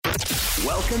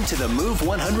Welcome to the Move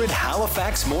 100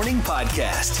 Halifax Morning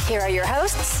Podcast. Here are your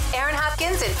hosts, Aaron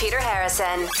Hopkins and Peter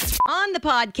Harrison. On the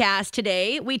podcast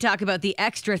today, we talk about the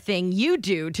extra thing you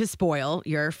do to spoil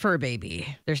your fur baby.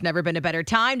 There's never been a better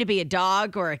time to be a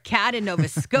dog or a cat in Nova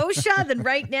Scotia than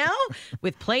right now,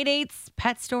 with play dates,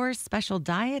 pet stores, special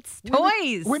diets,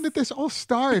 toys. When did this all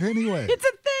start anyway? It's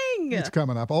a thing. It's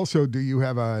coming up. Also, do you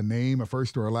have a name, a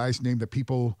first or a last name that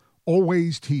people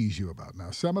always tease you about?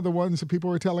 Now, some of the ones that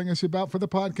people are telling us about for the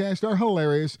podcast are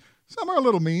hilarious. Some are a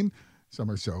little mean. Some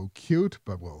are so cute,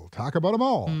 but we'll talk about them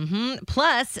all. Mm-hmm.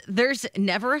 Plus, there's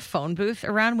never a phone booth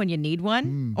around when you need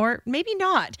one, or maybe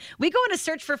not. We go on a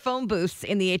search for phone booths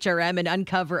in the HRM and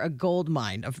uncover a gold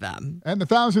mine of them. And the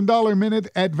 $1,000 minute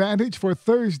advantage for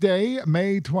Thursday,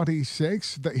 May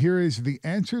 26th. Here is the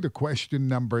answer to question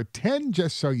number 10,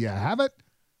 just so you have it.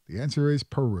 The answer is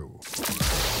Peru.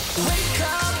 Wake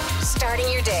up!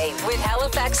 Starting your day with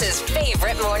Halifax's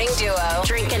favorite morning duo.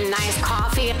 Drinking nice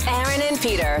coffee. Aaron and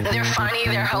Peter. They're funny,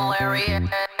 they're hilarious.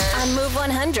 On Move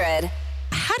 100.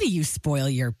 How do you spoil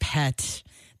your pet?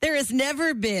 There has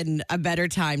never been a better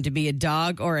time to be a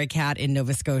dog or a cat in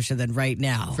Nova Scotia than right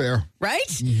now. Fair. Right?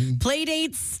 Mm-hmm. Play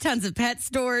dates, tons of pet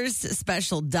stores,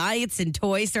 special diets and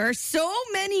toys. There are so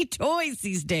many toys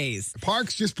these days.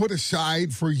 Parks just put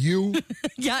aside for you.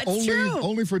 Yeah, it's true.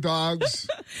 Only for dogs.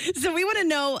 So we want to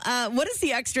know, what is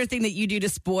the extra thing that you do to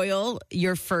spoil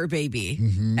your fur baby?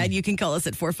 Mm-hmm. And you can call us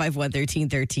at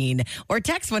 451-1313 or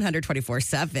text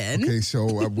 100-24-7. Okay,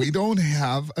 so we don't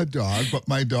have a dog, but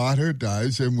my daughter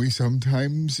does, and we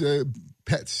sometimes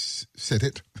pets sit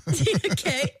it.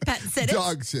 Okay, pet sit it.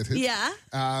 Dog sit it. Yeah.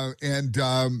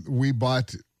 And we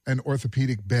bought an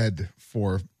orthopedic bed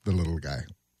for the little guy.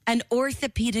 An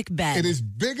orthopedic bed. It is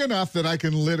big enough that I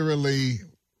can literally,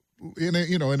 in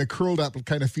a curled up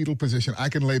kind of fetal position, I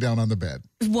can lay down on the bed.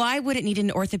 Why would it need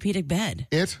an orthopedic bed?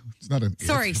 It's not an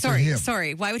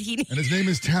Sorry. Why would he need? And his name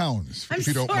is Towns, if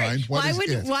you don't mind. Why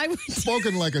would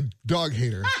Spoken like a dog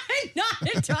hater. I'm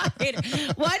not a dog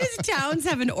hater. Why does Towns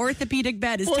have an orthopedic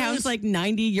bed? Is Towns like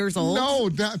 90 years old? No,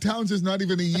 Towns is not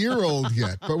even a year old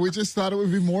yet. But we just thought it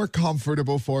would be more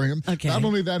comfortable for him. Okay. Not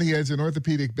only that, he has an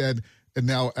orthopedic bed, and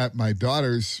now at my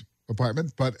daughter's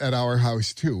apartment, but at our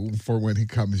house too, for when he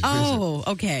comes visit. Oh,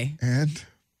 okay. And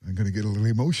I'm going to get a little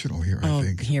emotional here, I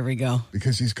think. Here we go.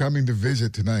 Because he's coming to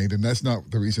visit tonight, and that's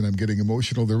not the reason I'm getting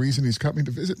emotional. The reason he's coming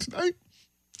to visit tonight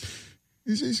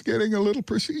is he's getting a little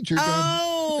procedure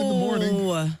done in the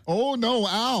morning. Oh, no,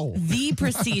 ow. The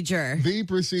procedure. The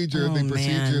procedure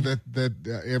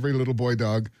that every little boy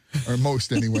dog, or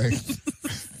most anyway,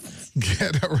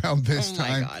 get around this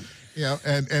time. Oh, my God. Yeah,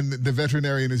 and the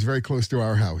veterinarian is very close to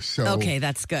our house. So okay,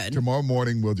 that's good. Tomorrow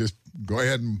morning, we'll just go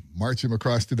ahead and march him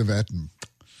across to the vet.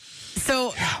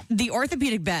 So the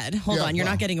orthopedic bed, hold on, you're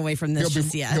not getting away from this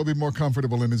just yet. He'll be more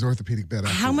comfortable in his orthopedic bed.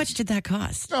 Afterwards. How much did that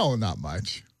cost? No, not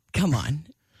much. Come on.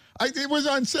 It was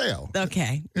on sale.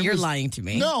 Okay, you're lying to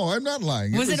me. No, I'm not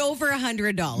lying. Was it over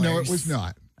 $100? No, it was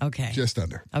not. Okay. Just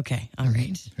under. Okay. All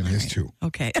right. And he has two.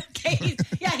 Okay. Okay.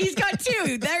 Yeah, he's got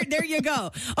two. There you go.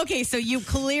 Okay, so you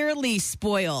clearly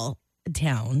spoil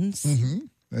Towns. Mm-hmm.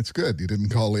 That's good. You didn't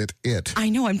call it. I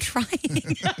know, I'm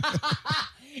trying.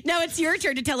 Now it's your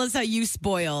turn to tell us how you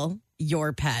spoil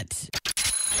your pet.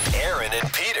 Aaron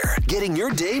and Peter getting your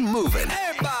day moving.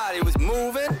 Everybody was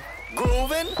moving,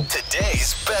 grooving.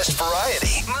 Today's best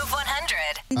variety. Move 100.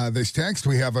 This text,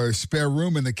 we have a spare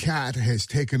room and the cat has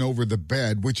taken over the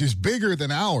bed, which is bigger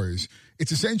than ours.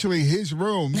 It's essentially his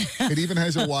room. It even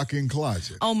has a walk-in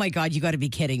closet. Oh, my God. You got to be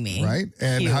kidding me. Right?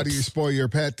 And Cute. how do you spoil your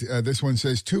pet? This one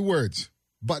says 2 words.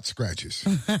 Butt scratches.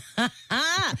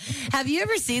 Have you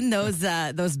ever seen those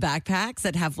backpacks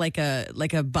that have like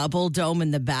a bubble dome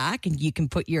in the back and you can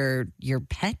put your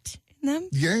pet in them?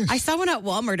 Yes. I saw one at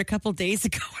Walmart a couple days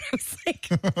ago and I was like,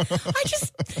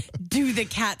 do the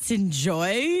cats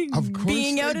enjoy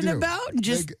being out and about and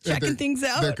just checking things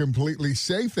out? They're completely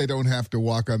safe. They don't have to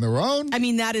walk on their own. I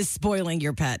mean, that is spoiling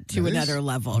your pet to another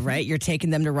level, right? You're taking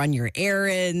them to run your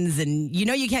errands and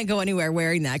you can't go anywhere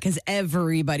wearing that because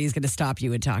everybody's going to stop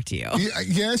you and talk to you.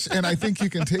 Yes, and I think you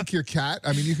can take your cat.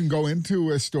 I mean, you can go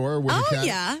into a store with a cat.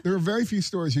 Yeah. There are very few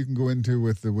stores you can go into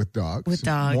with dogs. With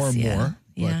dogs, more and more.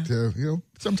 Yeah. But,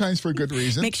 sometimes for good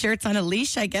reason. Make sure it's on a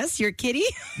leash, I guess, your kitty.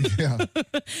 Yeah.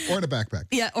 Or in a backpack.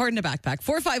 Yeah, or in a backpack.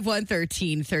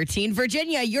 451-1313.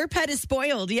 Virginia, your pet is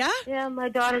spoiled, yeah? Yeah, my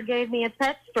daughter gave me a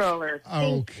pet stroller.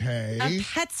 Okay. A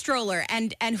pet stroller.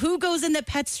 And who goes in the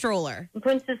pet stroller?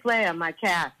 Princess Leia, my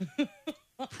cat.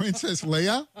 Princess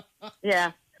Leia?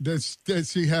 Yeah. Does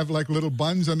she have like little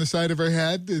buns on the side of her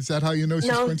head? Is that how you know she's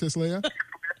No. Princess Leia?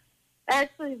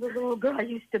 Actually, the little girl I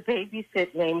used to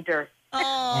babysit named her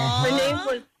Aww. Her name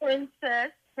was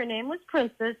Princess. Her name was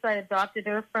Princess. I adopted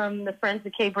her from the Friends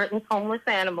of Kay Britain's homeless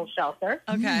animal shelter.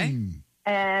 Okay.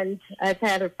 And I've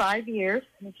had her 5 years.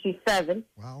 And she's 7.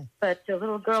 Wow. But the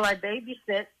little girl I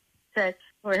babysit said,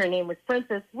 well, her name was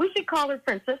Princess. We should call her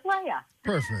Princess Leia.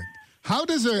 Perfect. How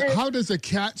does a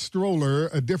cat stroller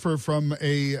differ from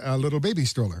a little baby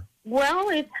stroller? Well,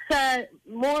 it's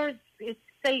it's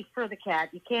safe for the cat.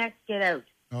 You can't get out.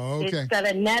 Oh, okay. It's got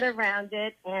a net around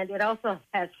it, and it also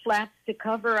has flaps to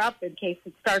cover up in case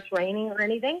it starts raining or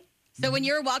anything. So when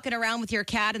you're walking around with your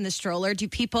cat in the stroller, do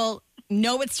people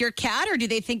know it's your cat, or do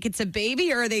they think it's a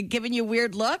baby, or are they giving you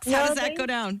weird looks? How does that go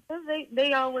down?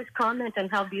 They always comment on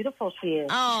how beautiful she is.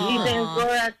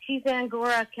 Oh. She's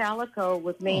Angora Calico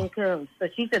with Maine Coons, so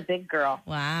she's a big girl.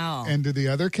 Wow. And do the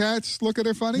other cats look at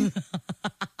her funny?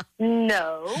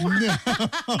 No. No,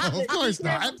 of course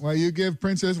not. Well, you give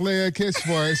Princess Leia a kiss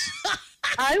for us.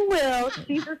 I will.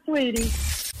 She's a sweetie.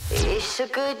 It's a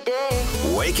good day.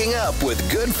 Waking up with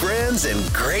good friends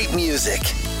and great music.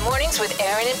 Mornings with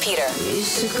Aaron and Peter.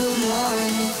 It's a good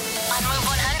morning. On Move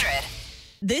 100.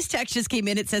 This text just came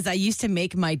in. It says, I used to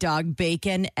make my dog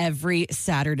bacon every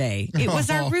Saturday. It was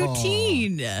our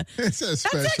routine. It's a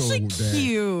special actually day.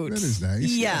 cute. That is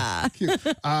nice. Yeah. Cute.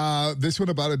 This one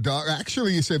about a dog.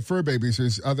 Actually, you said fur babies.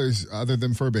 There's others other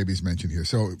than fur babies mentioned here.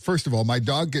 So, first of all, my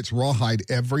dog gets rawhide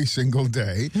every single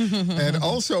day. And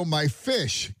also, my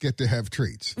fish get to have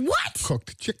treats. What?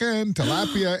 Cooked chicken,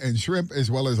 tilapia, and shrimp,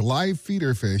 as well as live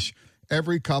feeder fish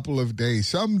every couple of days.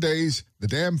 Some days, the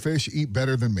damn fish eat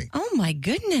better than me. Oh, my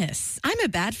goodness. I'm a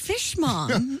bad fish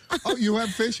mom. Oh, you have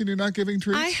fish and you're not giving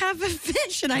treats? I have a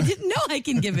fish, and I didn't know I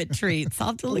can give it treats. I'll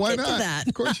have to look Why into not? that.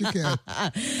 Of course you can.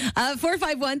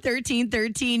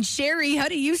 451-1313. Sherry, how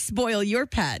do you spoil your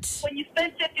pet? When you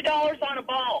spend $50 on a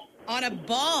ball. On a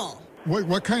ball.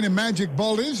 What kind of magic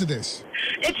ball is this?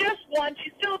 It's just one.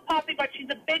 She's still a puppy, but she's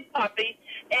a big puppy.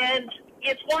 And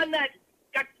it's one that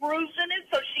got grooves in it,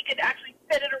 so she could actually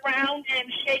fit it around and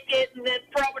shake it and then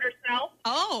throw it herself.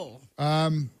 Oh.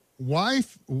 Why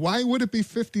would it be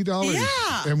 $50?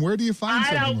 Yeah. And where do you find I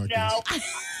something don't like know.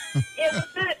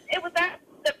 It was at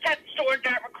the pet store at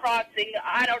Dartmouth Crossing.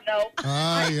 I don't know.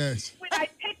 Ah, yes. When I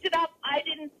picked it up, I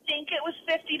didn't think it was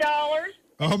 $50.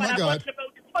 Oh, my But I God. wasn't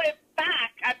about to put it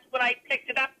back. That's when I picked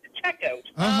it up to checkout.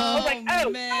 I Uh-huh. was like, oh,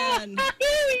 man.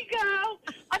 here we go.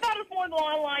 I thought it was more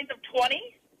along the lines of 20.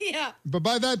 Yeah. But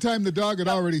by that time, the dog had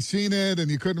already seen it,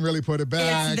 and you couldn't really put it back.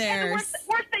 It's And the theirs.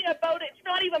 worst thing about it, it's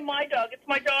not even my dog. It's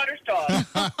my daughter's dog.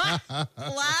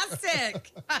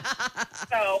 Classic.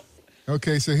 So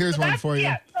Okay, so here's one that's, for you.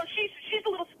 yeah. So she's a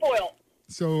little spoiled.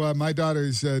 So my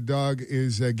daughter's dog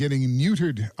is getting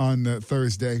neutered on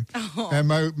Thursday, and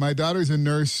my daughter's a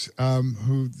nurse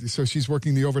so she's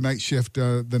working the overnight shift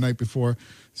the night before.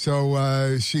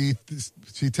 So she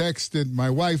texted my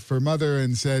wife, her mother,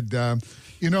 and said,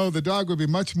 the dog would be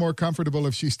much more comfortable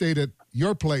if she stayed at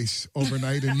your place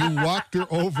overnight, and you walked her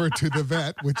over to the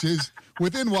vet, which is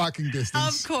within walking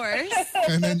distance. Of course.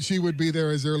 And then she would be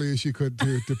there as early as she could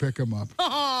to pick him up.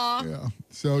 Aw. Yeah.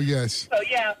 So yes, So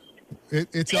yeah,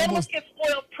 it's animals almost. get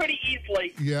spoiled pretty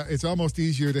easily. Yeah, it's almost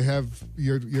easier to have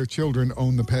your children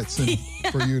own the pets than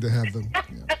for you to have them.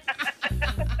 Yeah.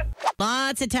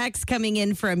 Lots of texts coming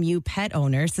in from you pet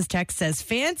owners. This text says,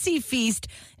 fancy feast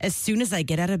as soon as I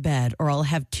get out of bed, or I'll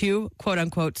have 2 quote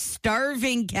unquote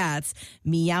starving cats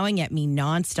meowing at me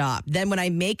nonstop. Then when I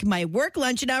make my work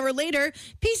lunch an hour later,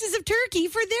 pieces of turkey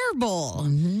for their bowl.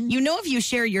 You know, if you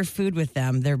share your food with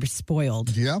them, they're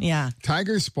spoiled. Yeah. Yeah.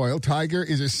 Tiger's spoiled. Tiger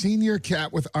is a senior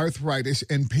cat with arthritis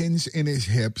and pins in his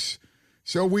hips.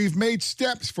 So we've made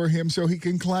steps for him so he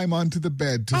can climb onto the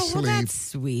bed to Oh, sleep. well, that's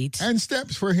sweet. And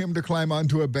steps for him to climb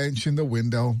onto a bench in the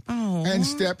window. Oh. And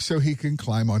steps so he can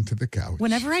climb onto the couch.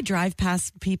 Whenever I drive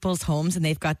past people's homes and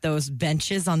they've got those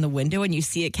benches on the window and you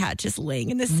see a cat just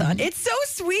laying in the sun, it's so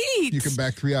sweet. You come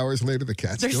back 3 hours later, the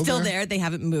cat's They're still there. there. They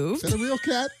haven't moved. Is that a real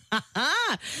cat?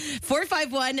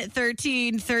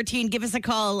 451-1313. Give us a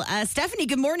call. Stephanie,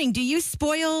 good morning. Do you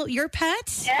spoil your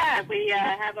pet? Yeah, we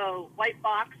have a white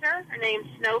boxer. Her name's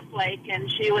Snowflake, and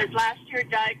she was last year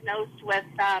diagnosed with,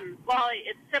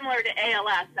 it's similar to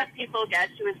ALS that people get.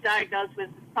 She was diagnosed with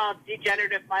called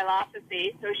degenerative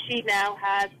myelopathy. So she now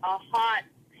has a hot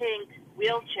pink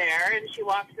wheelchair, and she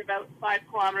walks about 5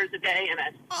 kilometers a day in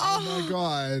it. Oh, my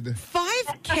God.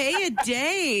 5K a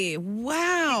day.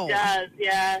 Wow. She does,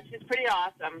 yeah. She's pretty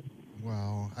awesome.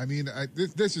 Wow. I mean,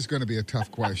 this is going to be a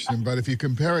tough question, but if you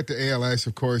compare it to ALS,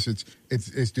 of course, it's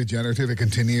degenerative. It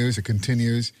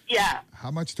continues. Yeah.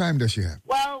 How much time does she have?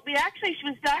 Well, she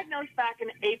was diagnosed back in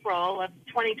April of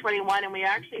 2021, and we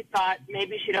actually thought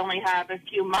maybe she'd only have a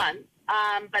few months.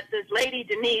 But this lady,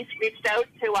 Denise, reached out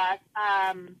to us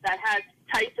that has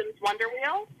Tyson's Wonder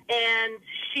Wheel, and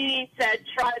she said,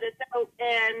 try this out.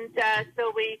 And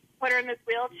so we put her in this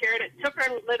wheelchair, and it took her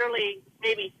literally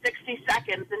maybe 60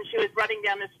 seconds, and she was running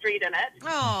down the street in it.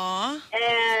 Aww.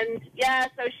 And, yeah,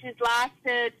 so she's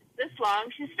lasted this long.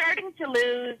 She's starting to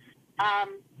lose,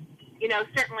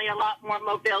 certainly a lot more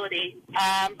mobility.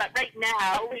 But right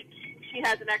now, she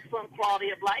has an excellent quality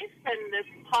of life, and this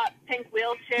hot pink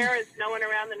wheelchair is known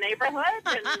around the neighborhood,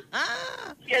 and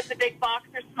she has a big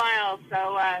boxer smile,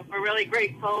 so we're really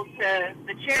grateful to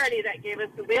the charity that gave us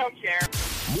the wheelchair.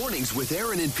 Mornings with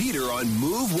Aaron and Peter on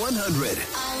Move 100.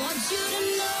 I want you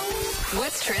to know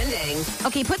what's trending.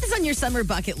 Okay, put this on your summer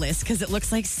bucket list because it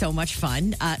looks like so much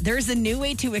fun. There's a new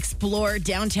way to explore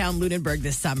downtown Lunenburg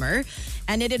this summer,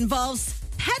 and it involves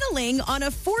pedaling on a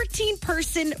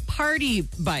 14-person party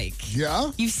bike.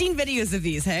 Yeah? You've seen videos of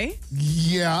these, hey?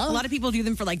 Yeah. A lot of people do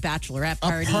them for like bachelorette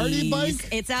parties. A party bike?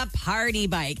 It's a party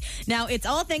bike. Now, it's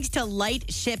all thanks to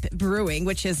Light Ship Brewing,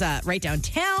 which is right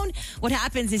downtown. What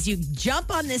happens is you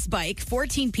jump on this bike,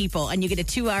 14 people, and you get a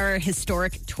 2-hour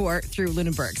historic tour through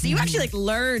Lunenburg. So you actually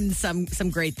learn some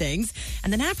great things.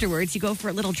 And then afterwards, you go for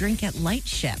a little drink at Light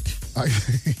Ship.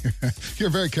 You're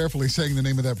very carefully saying the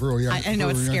name of that brewery. I know,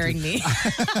 it's scaring me.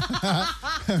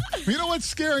 You know what's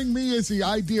scaring me is the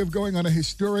idea of going on a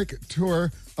historic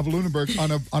tour of Lunenburg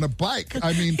on a bike.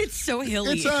 I mean, it's so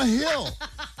hilly. It's a hill.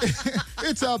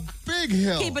 It's a big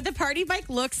hill. Okay, but the party bike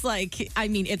looks like,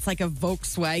 it's like a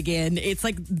Volkswagen. It's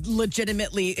like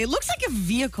legitimately, it looks like a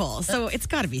vehicle, so it's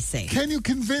got to be safe. Can you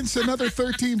convince another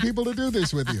 13 people to do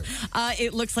this with you?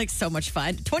 It looks like so much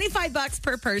fun. $25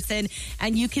 per person,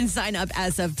 and you can sign up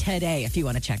as of today if you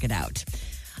want to check it out.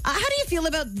 How do you feel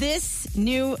about this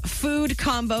new food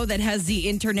combo that has the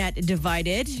internet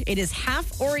divided? It is half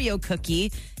Oreo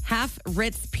cookie, half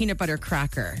Ritz peanut butter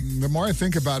cracker. The more I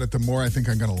think about it, the more I think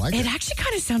I'm going to like it. It actually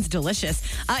kind of sounds delicious.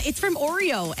 It's from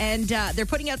Oreo, and they're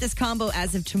putting out this combo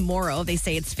as of tomorrow. They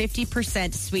say it's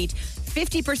 50% sweet,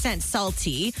 50%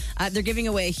 salty. They're giving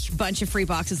away a bunch of free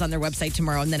boxes on their website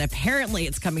tomorrow, and then apparently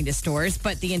it's coming to stores,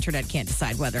 but the internet can't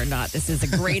decide whether or not this is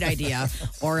a great idea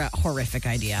or a horrific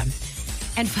idea.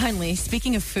 And finally,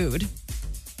 speaking of food,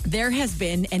 there has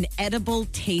been an edible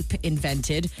tape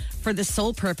invented for the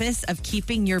sole purpose of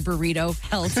keeping your burrito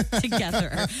held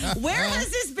together. Where has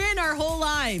this been our whole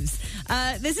lives?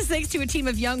 This is thanks to a team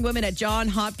of young women at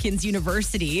Johns Hopkins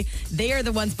University. They are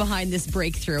the ones behind this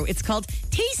breakthrough. It's called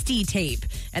Tasty Tape,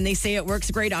 and they say it works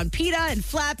great on pita and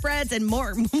flatbreads and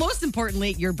most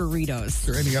importantly, your burritos. Is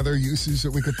there any other uses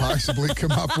that we could possibly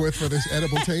come up with for this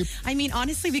edible tape?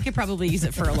 Honestly, we could probably use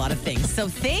it for a lot of things. So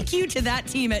thank you to that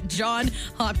team at Johns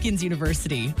Hopkins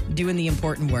University doing the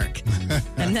important work.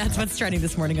 And that's what's trending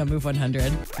this morning on Move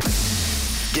 100.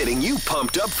 Getting you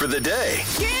pumped up for the day.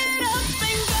 Get up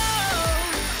and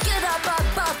go. Get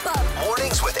up.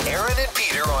 Mornings with Aaron and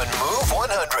Peter on Move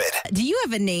 100. Do you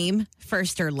have a name,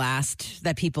 first or last,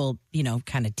 that people,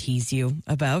 kind of tease you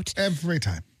about? Every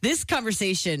time. This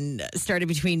conversation started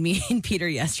between me and Peter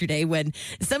yesterday when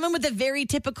someone with a very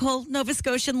typical Nova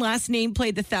Scotian last name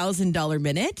played the $1,000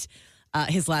 minute.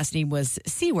 His last name was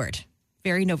Seward.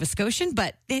 Very Nova Scotian,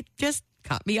 but it just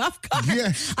caught me off guard.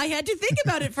 Yes. I had to think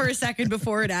about it for a second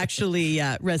before it actually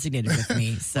resonated with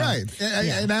me. So, right.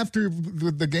 And after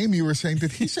the game, you were saying,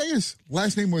 did he say his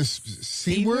last name was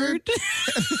Seward?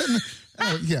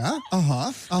 Yeah.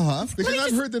 Because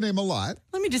I've heard the name a lot.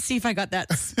 Let me just see if I got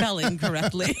that spelling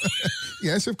correctly.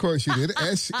 Yes, of course you did.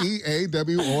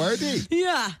 Seaword.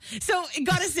 Yeah. So it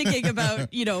got us thinking about,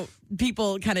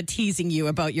 people kind of teasing you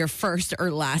about your first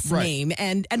or last name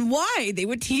and why they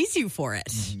would tease you for it.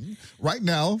 Mm-hmm. Right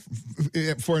now,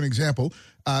 for an example,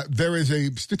 there is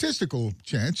a statistical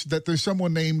chance that there's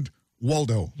someone named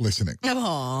Waldo listening.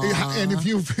 Aww. And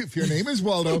if your name is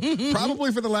Waldo,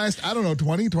 probably for the last,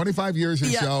 20, 25 years or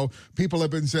so, people have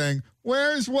been saying,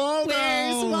 where's Waldo?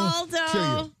 Where's Waldo? To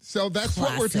you. So that's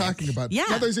what we're talking about. Yeah.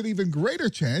 Now, there's an even greater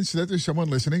chance that there's someone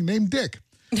listening named Dick.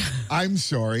 I'm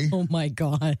sorry. Oh, my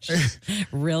gosh.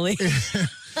 Really?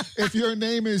 If your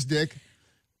name is Dick.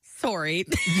 Sorry.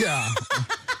 Yeah.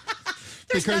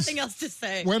 There's nothing else to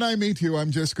say. When I meet you,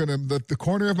 I'm just going to, the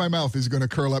corner of my mouth is going to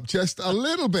curl up just a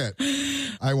little bit.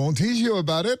 I won't tease you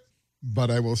about it,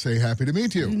 but I will say happy to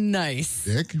meet you. Nice.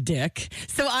 Dick.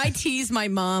 So I tease my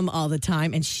mom all the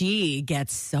time, and she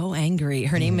gets so angry.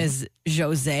 Her name is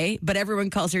Jose, but everyone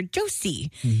calls her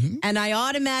Josie. Mm-hmm. And I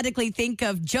automatically think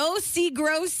of Josie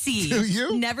Grossi. Do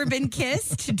you? Never been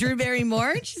kissed. Drew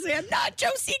Barrymore. She's like, I'm not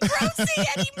Josie Grossi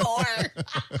anymore.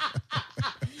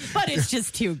 But it's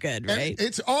just too good, right? And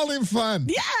it's all in fun.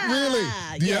 Yeah. Really.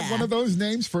 Do you have one of those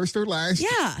names, first or last?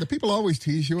 Yeah. The people always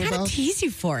tease you Kind about? of tease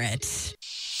you for it.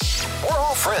 We're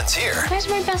all friends here. Where's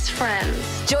my best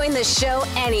friends? Join the show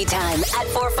anytime at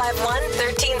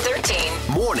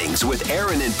 451-1313. Mornings with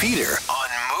Aaron and Peter on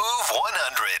Move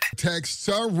 100. Texts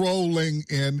are rolling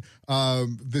in.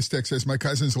 This text says, my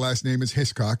cousin's last name is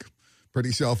Hiscock.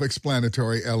 Pretty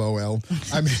self-explanatory, LOL.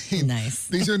 I mean, Nice.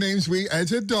 These are names we,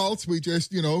 as adults, we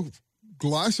just,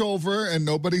 gloss over and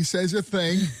nobody says a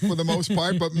thing for the most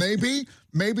part. But maybe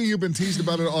you've been teased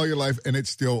about it all your life and it's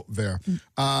still there.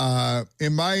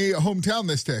 In my hometown,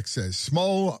 this text says,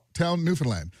 small town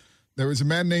Newfoundland, there was a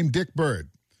man named Dick Bird.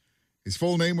 His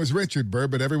full name was Richard Bird,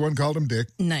 but everyone called him Dick.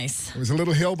 Nice. There was a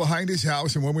little hill behind his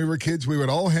house, and when we were kids, we would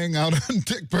all hang out on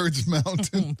Dick Bird's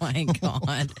mountain. Oh, my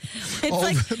God. It's All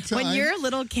like the time. when you're a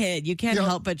little kid, you can't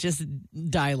help but just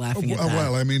die laughing at that.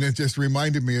 Well, I mean, it just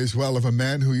reminded me as well of a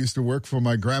man who used to work for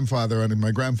my grandfather on my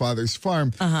grandfather's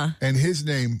farm, and his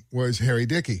name was Harry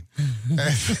Dickey.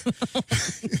 And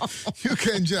you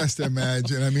can just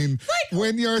imagine. I mean,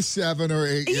 when you're 7 or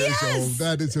 8 years old,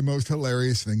 that is the most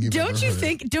hilarious thing you've ever heard. Don't you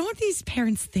think? Don't these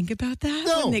parents think about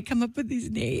that when they come up with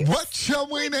these names? What shall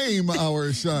we name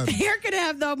our son? They're going to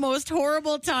have the most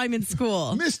horrible time in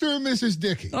school. Mr. and Mrs.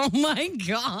 Dickey. Oh, my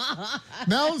God.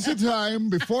 Now's the time,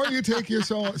 before you take your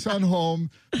son home,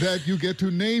 that you get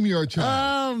to name your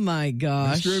child. Oh, my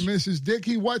gosh. Mr. and Mrs.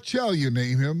 Dickey, what shall you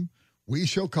name him? We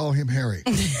shall call him Harry.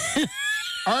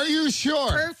 Are you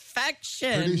sure?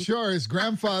 Perfection. Pretty sure his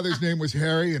grandfather's name was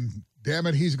Harry, and damn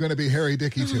it, he's going to be Harry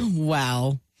Dickey, too.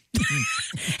 Wow.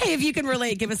 Hey, if you can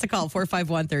relate, give us a call,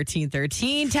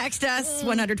 451-1313. Text us,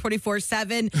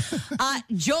 124-7.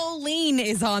 Jolene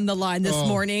is on the line this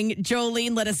morning.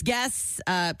 Jolene, let us guess.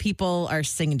 People are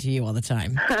singing to you all the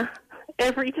time.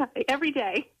 Every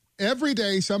day. Every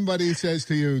day somebody says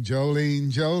to you,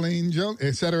 Jolene, Jolene, Jolene,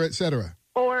 et cetera, et cetera.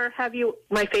 Or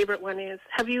my favorite one is,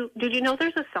 did you know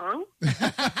there's a song?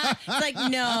 It's like,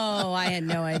 no, I had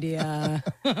no idea.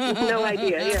 No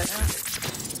idea, yes.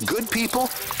 Good people,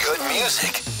 good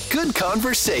music, good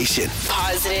conversation.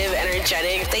 Positive,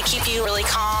 energetic. They keep you really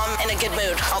calm, in a good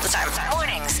mood all the time.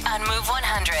 Mornings on Move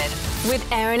 100 with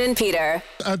Aaron and Peter.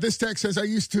 This text says, I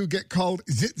used to get called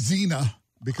Zitzina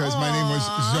because my name was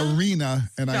Zarina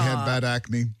and I had bad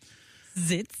acne.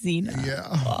 Zitzina.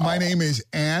 Yeah. My name is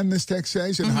Ann, this text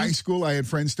says. In high school, I had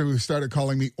friends who started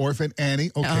calling me Orphan Annie.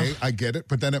 Okay, I get it.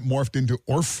 But then it morphed into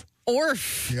Orf.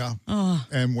 Orf. Yeah.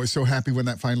 And was so happy when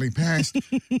that finally passed.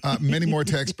 Many more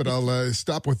texts, but I'll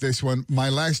stop with this one. My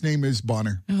last name is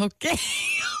Bonner. Okay.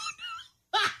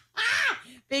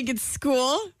 Big at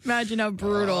school. Imagine how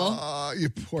brutal. You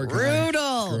poor guy.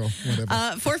 Brutal. Girl,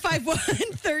 whatever.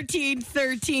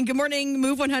 451-1313. Good morning,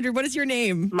 Move 100. What is your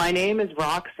name? My name is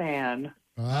Roxanne.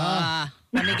 Let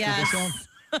me guess.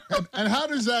 And how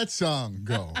does that song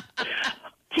go?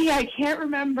 Gee, I can't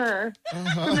remember.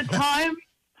 From the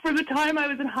time I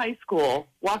was in high school,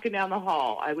 walking down the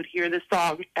hall, I would hear this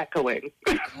song echoing.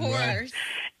 Of course.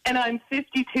 And I'm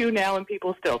 52 now, and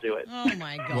people still do it. Oh,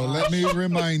 my God. Well, let me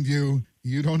remind you,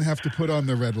 you don't have to put on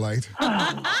the red light.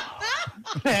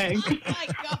 Thanks. Oh my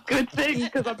God. Good thing,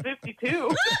 because I'm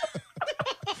 52.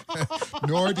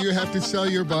 Nor do you have to sell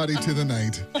your body to the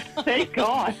night. Thank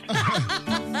God.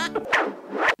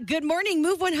 Good morning,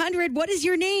 Move 100. What is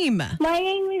your name? My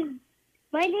name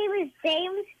is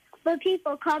James, but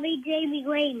people call me Jamie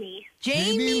Lamey.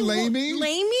 Jamie Lamey?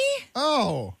 Lamey?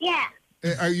 Oh. Yeah.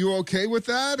 Are you okay with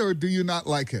that, or do you not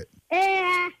like it?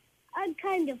 I'm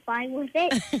kind of fine with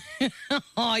it.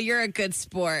 Oh, you're a good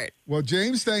sport. Well,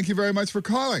 James, thank you very much for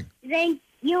calling.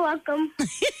 You're welcome.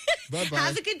 Bye-bye.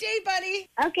 Have a good day, buddy.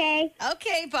 Okay.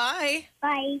 Okay, bye.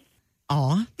 Bye.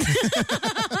 Aw.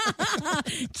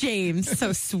 James,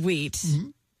 so sweet.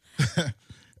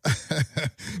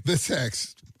 The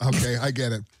text. Okay, I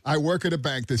get it. I work at a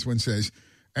bank, this one says,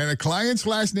 and a client's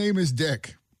last name is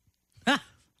Dick.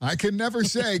 I can never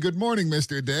say, good morning,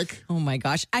 Mr. Dick. Oh, my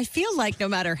gosh. I feel like no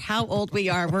matter how old we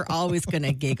are, we're always going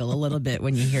to giggle a little bit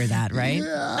when you hear that, right?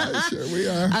 Yeah, sure we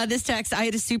are. This text, I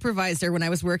had a supervisor when I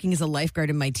was working as a lifeguard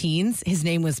in my teens. His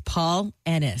name was Paul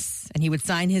Ennis, and he would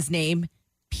sign his name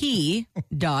P.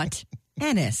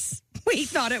 Ennis. We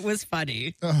thought it was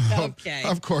funny. Okay.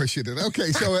 Of course you did.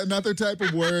 Okay, so another type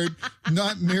of word,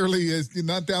 not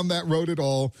down that road at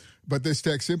all. But this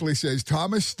text simply says,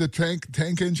 Thomas the tank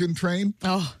engine train.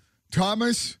 Oh.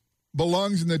 Thomas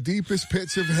belongs in the deepest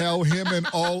pits of hell, him and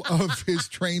all of his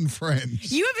trained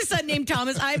friends. You have a son named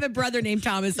Thomas. I have a brother named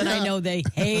Thomas, and I know they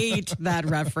hate that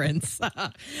reference.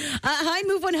 Hi,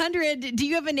 Move 100. Do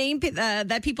you have a name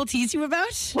that people tease you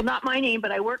about? Well, not my name,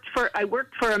 but I worked for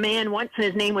a man once, and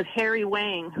his name was Harry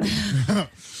Wang.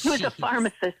 He was a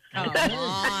pharmacist. Come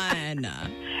on.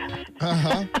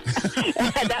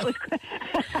 That was.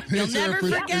 You'll never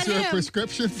forget Is there him. a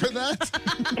prescription for that?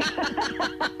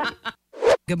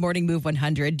 Good morning, Move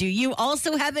 100. Do you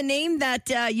also have a name that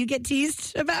you get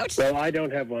teased about? Well, I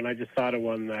don't have one. I just thought of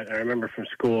one that I remember from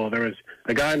school. There was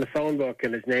a guy in the phone book,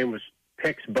 and his name was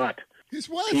Pix Butt. His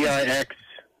what? P-I-X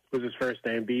was his first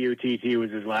name. B-U-T-T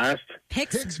was his last.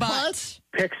 Pix Butt.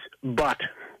 Pix Butt.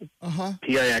 Uh-huh.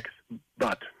 P-I-X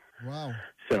Butt. Wow.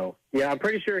 So, yeah, I'm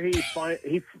pretty sure he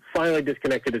finally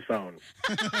disconnected his phone.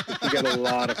 He got a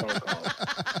lot of phone calls.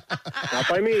 Not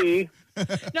by me.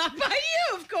 Not by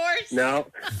you, of course. No,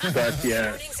 but yeah.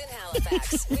 Mornings in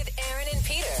Halifax with Aaron and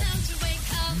Peter.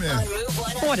 On Move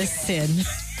 100. What a sin.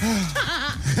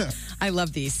 I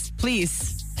love these.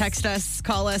 Please text us,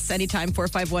 call us anytime,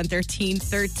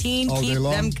 451-1313. All day Keep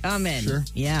long? them coming. Sure.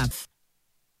 Yeah.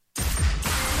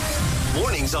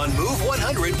 Mornings on Move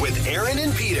 100 with Aaron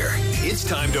and Peter. It's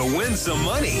time to win some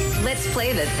money. Let's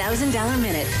play the $1,000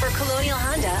 Minute for Colonial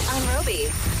Honda on Roby.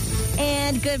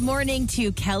 And good morning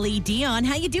to Kelly Dion.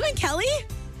 How you doing, Kelly?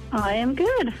 I am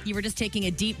good. You were just taking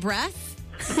a deep breath?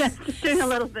 Yes, just doing a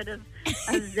little bit of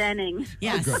zenning.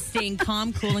 Yes, staying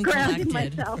calm, cool, and Grounding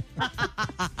collected. myself.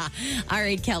 All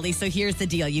right, Kelly, so here's the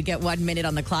deal. You get 1 minute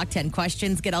on the clock, 10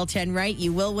 questions, get all 10 right.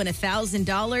 You will win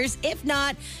 $1,000. If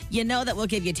not, you know that we'll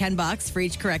give you $10 for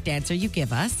each correct answer you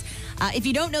give us. If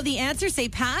you don't know the answer, say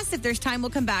pass. If there's time, we'll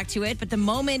come back to it. But the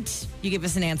moment you give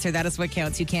us an answer, that is what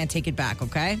counts. You can't take it back,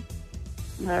 okay?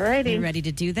 All righty. You ready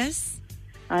to do this?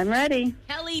 I'm ready.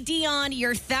 Kelly Dion,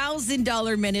 your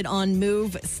 $1,000 minute on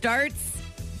Move starts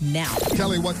now.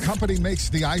 Kelly, what company makes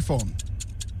the iPhone?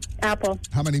 Apple.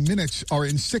 How many minutes are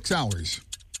in 6 hours?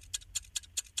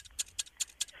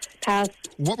 Pass.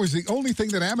 What was the only thing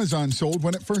that Amazon sold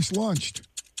when it first launched?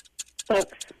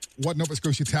 Books. What Nova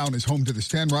Scotia town is home to the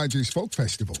Stan Rogers Folk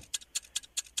Festival?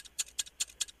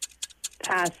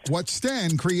 Pass. What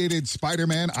Stan created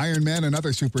Spider-Man, Iron Man, and other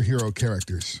superhero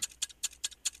characters?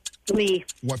 Lee.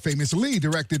 What famous Lee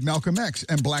directed Malcolm X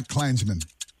and Black Klansman?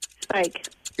 Spike.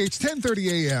 It's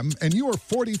 10:30 a.m. and you are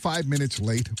 45 minutes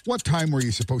late. What time were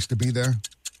you supposed to be there?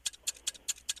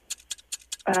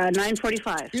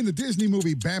 9:45. In the Disney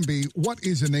movie Bambi, what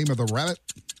is the name of the rabbit?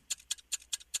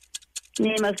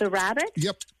 Name of the rabbit?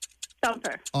 Yep.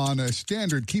 Thumper. On a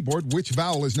standard keyboard, which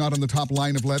vowel is not on the top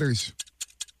line of letters?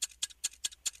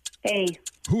 A.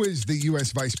 Who is the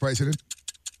U.S. Vice President?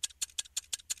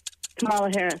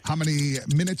 Kamala Harris. How many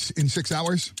minutes in 6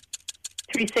 hours?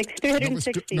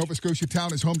 360. Nova Scotia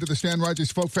town is home to the Stan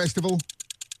Rogers Folk Festival.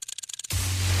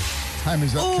 Time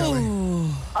is up, Kelly.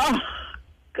 Oh,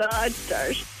 God,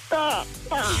 gosh. Stop.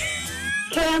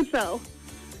 Cancel.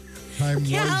 Time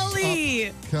Kelly.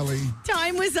 was up. Kelly.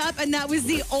 Time was up, and that was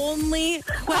the only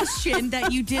question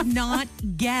that you did not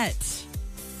get.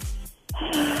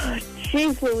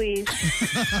 Jeez Louise.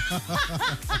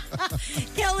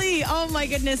 Kelly, oh my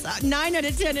goodness. 9 out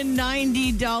of 10 and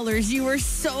 $90. You were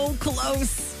so close.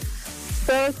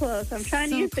 So close. I'm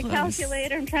trying to use the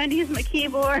calculator. I'm trying to use my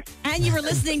keyboard. And you were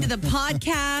listening to the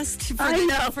podcast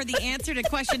for the answer to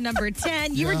question number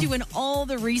 10. You were doing all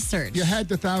the research. You had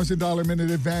the $1,000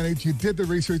 minute advantage. You did the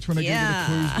research when I gave you the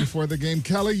clues before the game.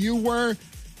 Kelly, you were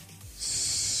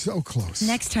so close.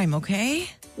 Next time, okay?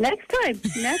 Next time.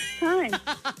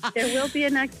 There will be a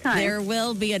next time. There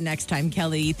will be a next time,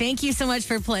 Kelly. Thank you so much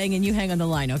for playing, and you hang on the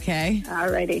line, okay? All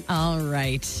righty. All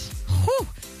right. Whew.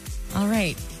 All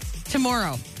right.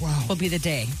 Tomorrow will be the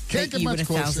day Can't that get you win much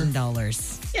closer.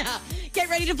 $1,000. Yeah. Get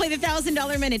ready to play the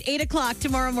 $1,000 minute, 8 o'clock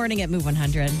tomorrow morning at Move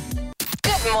 100.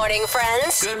 Good morning,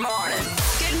 friends. Good morning.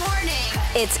 Good morning.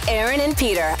 It's Aaron and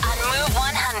Peter on Move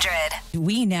 100.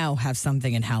 We now have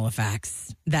something in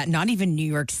Halifax that not even New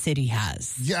York City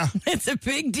has. Yeah. It's a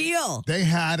big deal. They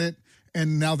had it,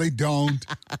 and now they don't.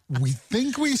 We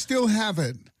think we still have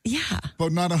it. Yeah.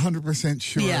 But not 100%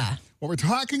 sure. Yeah. What we're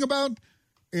talking about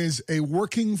is a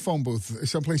working phone booth,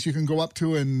 someplace you can go up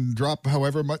to and drop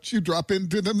however much you drop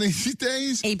into them these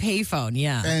days. A payphone,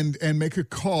 yeah. And make a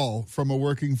call from a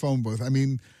working phone booth. I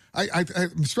mean,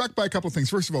 I'm struck by a couple of things.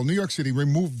 First of all, New York City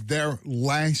removed their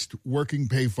last working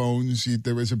payphones.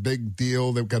 There was a big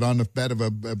deal that got on the bed of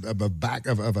a back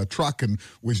of a truck and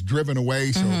was driven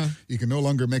away. So you can no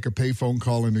longer make a payphone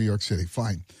call in New York City.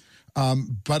 Fine.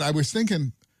 But I was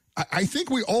thinking, I think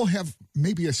we all have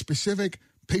maybe a specific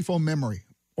payphone memory,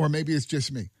 or maybe it's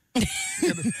just me.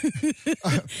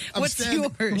 What's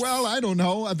yours? Well, I don't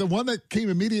know. The one that came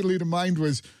immediately to mind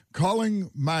was calling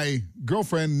my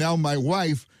girlfriend, now my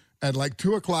wife, at like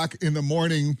 2 o'clock in the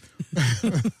morning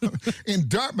in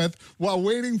Dartmouth while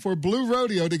waiting for Blue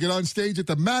Rodeo to get on stage at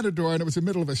the Matador. And it was the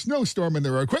middle of a snowstorm and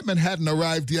their equipment hadn't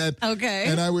arrived yet. Okay.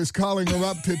 And I was calling her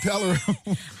up to tell her,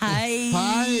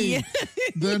 Hi.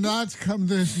 They're not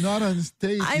on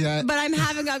stage yet. But I'm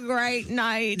having a great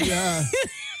night. Yeah.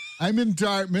 I'm in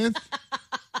Dartmouth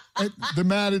at the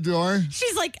Matador.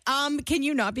 She's like, can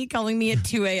you not be calling me at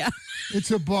 2 a.m.? It's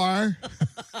a bar.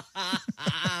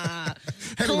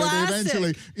 Anyway, they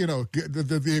eventually,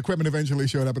 the equipment eventually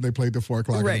showed up and they played till 4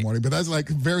 o'clock in the morning. But that's like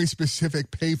very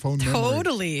specific payphone memory.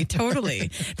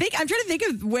 Totally. I'm trying to think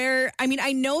of where,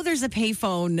 I know there's a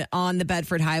payphone on the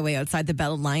Bedford Highway outside the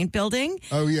Bell and Lion building.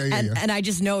 Oh, yeah. And I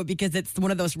just know it because it's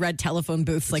one of those red telephone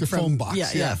booths. It's a phone box.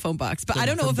 Yeah, phone box. But I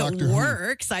don't know if it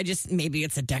works. Maybe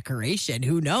it's a decoration.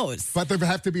 Who knows? But there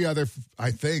have to be other,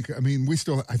 I think. I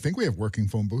think we have working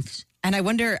phone booths. And I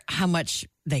wonder how much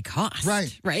they cost.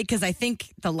 Right. Because I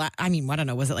think I don't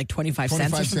know, was it like 25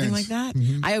 cents or something like that?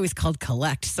 Mm-hmm. I always called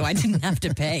collect, so I didn't have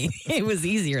to pay. It was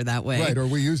easier that way. Right, or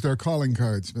we used our calling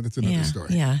cards, but it's another story.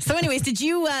 Yeah. So anyways, did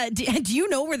you do you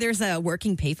know where there's a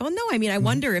working payphone though? I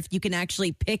wonder if you can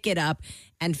actually pick it up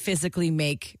and physically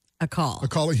make a call.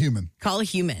 Call a human. Call a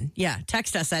human. Yeah.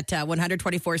 Text us at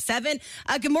 100-24-7.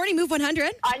 Good morning, Move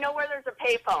 100. I know where there's a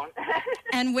payphone.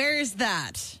 And where is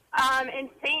that? In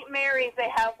St. Mary's, they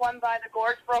have one by the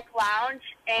Gorgebrook Lounge,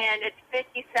 and it's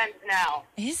 50 cents now.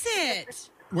 Is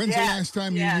it? When's the last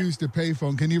time you used a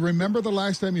payphone? Can you remember the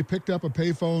last time you picked up a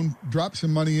payphone, dropped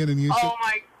some money in, and used it?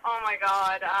 Oh my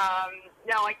God.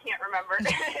 No, I can't remember.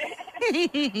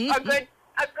 a good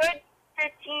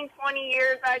 15, 20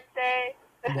 years, I'd say.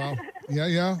 Wow.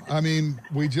 Yeah.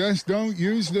 We just don't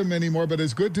use them anymore, but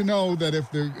it's good to know that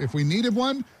if we needed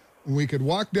one, we could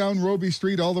walk down Roby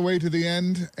Street all the way to the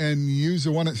end and use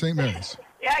the one at St. Mary's.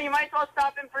 Yeah, you might as well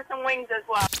stop in for some wings as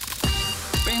well.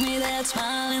 Bring me that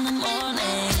smile in the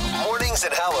morning. Mornings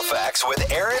in Halifax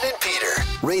with Aaron and Peter.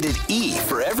 Rated E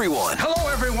for everyone. Hello,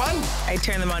 everyone. I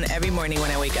turn them on every morning when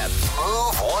I wake up.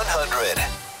 Move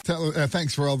 100.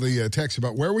 Thanks for all the texts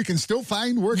about where we can still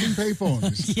find working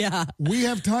payphones. Yeah. We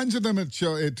have tons of them, it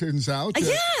turns out.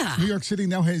 Yeah. New York City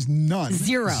now has none.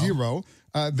 Zero.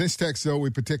 This text, though, we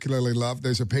particularly love.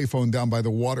 There's a payphone down by the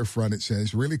waterfront, it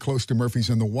says, really close to Murphy's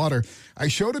on the Water. I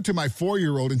showed it to my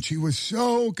 4-year-old, and she was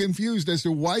so confused as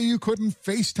to why you couldn't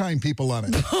FaceTime people on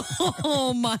it.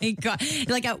 Oh, my God.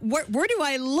 Like, where do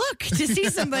I look to see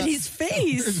somebody's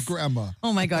face? There's Grandma.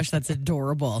 Oh, my gosh, that's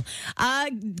adorable.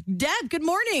 Deb, good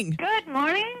morning. Good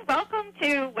morning. Welcome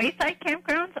to Wayside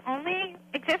Campground's only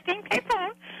existing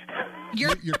payphone.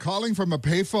 You're calling from a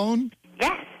payphone?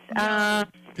 Yes.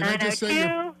 Can I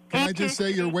just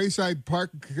say your Wayside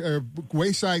Park,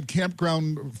 Wayside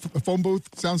Campground phone booth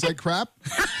sounds like crap?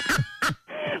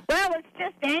 Well, it's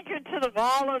just anchored to the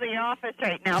wall of the office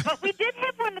right now. But we did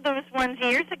have one of those ones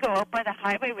years ago up by the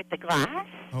highway with the glass.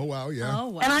 Oh, wow, yeah. Oh,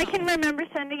 wow. And I can remember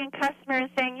sending in customers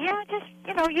saying, yeah, just,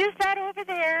 use that over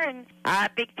there. And a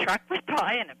big truck went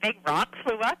by and a big rock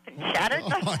flew up and shattered.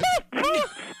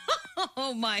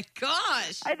 Oh, my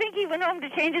gosh. I think he went home to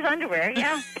change his underwear,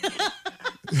 yeah.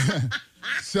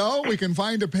 So we can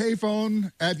find a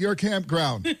payphone at your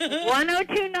campground.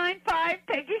 10295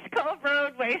 Peggy's Cove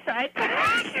Road, Wayside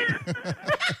Park.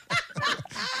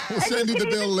 We'll send you the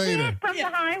bill later. From the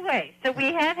highway. So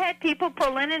we have had people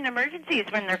pull in emergencies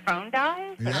when their phone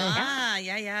dies. Yeah.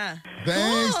 Yeah.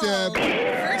 Thanks, Deb.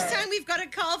 First time we've got a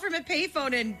call from a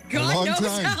payphone in God knows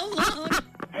time. how long.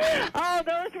 Oh,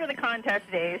 those were the contest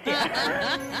days.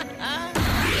 Yeah.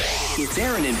 It's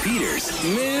Aaron and Peter's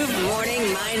Move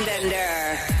Morning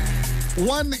Mindbender.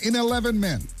 1 in 11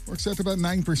 men, works out to about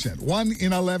 9%. 1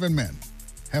 in 11 men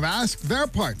have asked their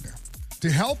partner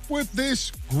to help with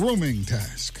this grooming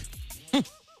task.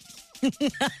 1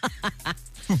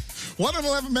 in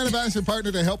 11 men have asked their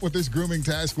partner to help with this grooming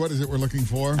task. What is it we're looking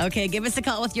for? Okay, give us a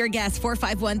call with your guess,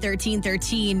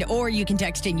 451-1313, or you can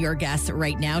text in your guess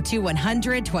right now to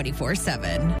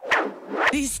 100-24-7.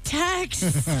 These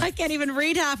texts, I can't even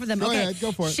read half of them. Go ahead,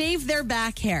 go for it. Shave their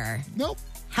back hair. Nope.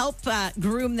 Help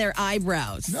groom their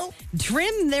eyebrows. Nope.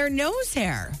 Trim their nose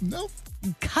hair. Nope.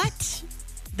 Cut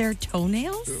their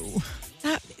toenails. Ew.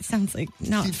 That sounds like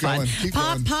not Keep fun. going, keep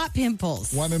going. Pop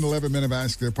pimples. 1 in 11 men have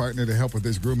asked their partner to help with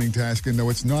this grooming task, and no,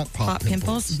 it's not pop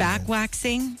pimples. Back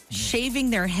waxing, shaving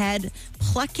their head,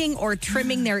 plucking or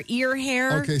trimming their ear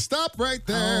hair. Okay, stop right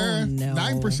there. Oh, no.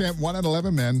 9%, 1 in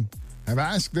 11 men have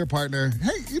asked their partner,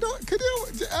 hey, could you,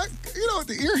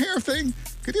 the ear hair thing,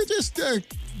 could you just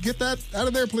get that out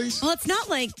of there, please? Well, it's not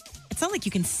like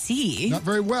you can see. Not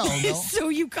very well, no. So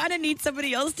you kind of need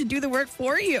somebody else to do the work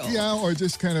for you. Yeah, or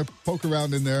just kind of poke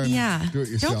around in there and do it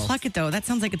yourself. Don't pluck it, though. That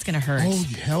sounds like it's going to hurt. Oh,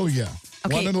 hell yeah.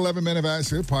 Okay. 1 in 11 men have asked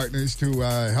their partners to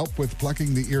help with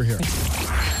plucking the ear hair.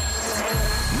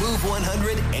 Move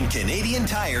 100 and Canadian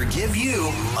Tire give you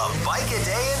a bike a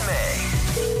day in May.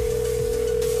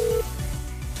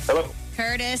 Hello.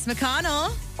 Curtis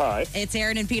McConnell. Hi. It's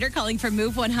Aaron and Peter calling from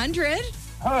Move 100.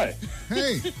 Hi.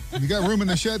 Hey, you got room in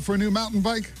the shed for a new mountain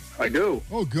bike? I do.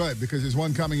 Oh, good, because there's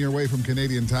one coming your way from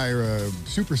Canadian Tire, a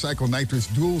Super Cycle Nitrous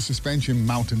dual suspension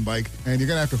mountain bike, and you're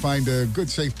going to have to find a good,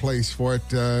 safe place for it,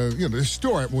 to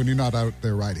store it when you're not out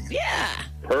there riding it. Yeah.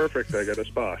 Perfect. I got a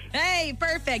spot. Hey,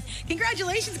 perfect.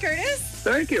 Congratulations, Curtis.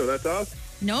 Thank you. That's awesome.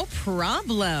 No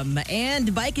problem.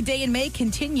 And Bike a Day in May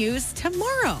continues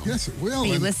tomorrow. Yes, it will.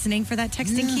 Be listening for that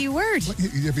texting keyword.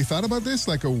 Have you thought about this?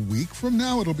 Like a week from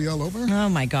now, it'll be all over? Oh,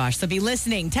 my gosh. So be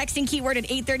listening. Texting keyword at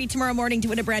 8:30 tomorrow morning to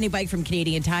win a brand new bike from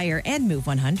Canadian Tire and Move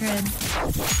 100.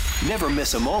 Never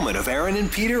miss a moment of Aaron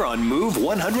and Peter on Move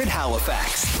 100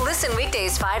 Halifax. Listen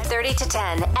weekdays 5:30 to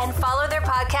 10 and follow their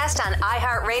podcast on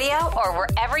iHeartRadio or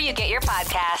wherever you get your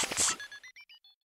podcasts.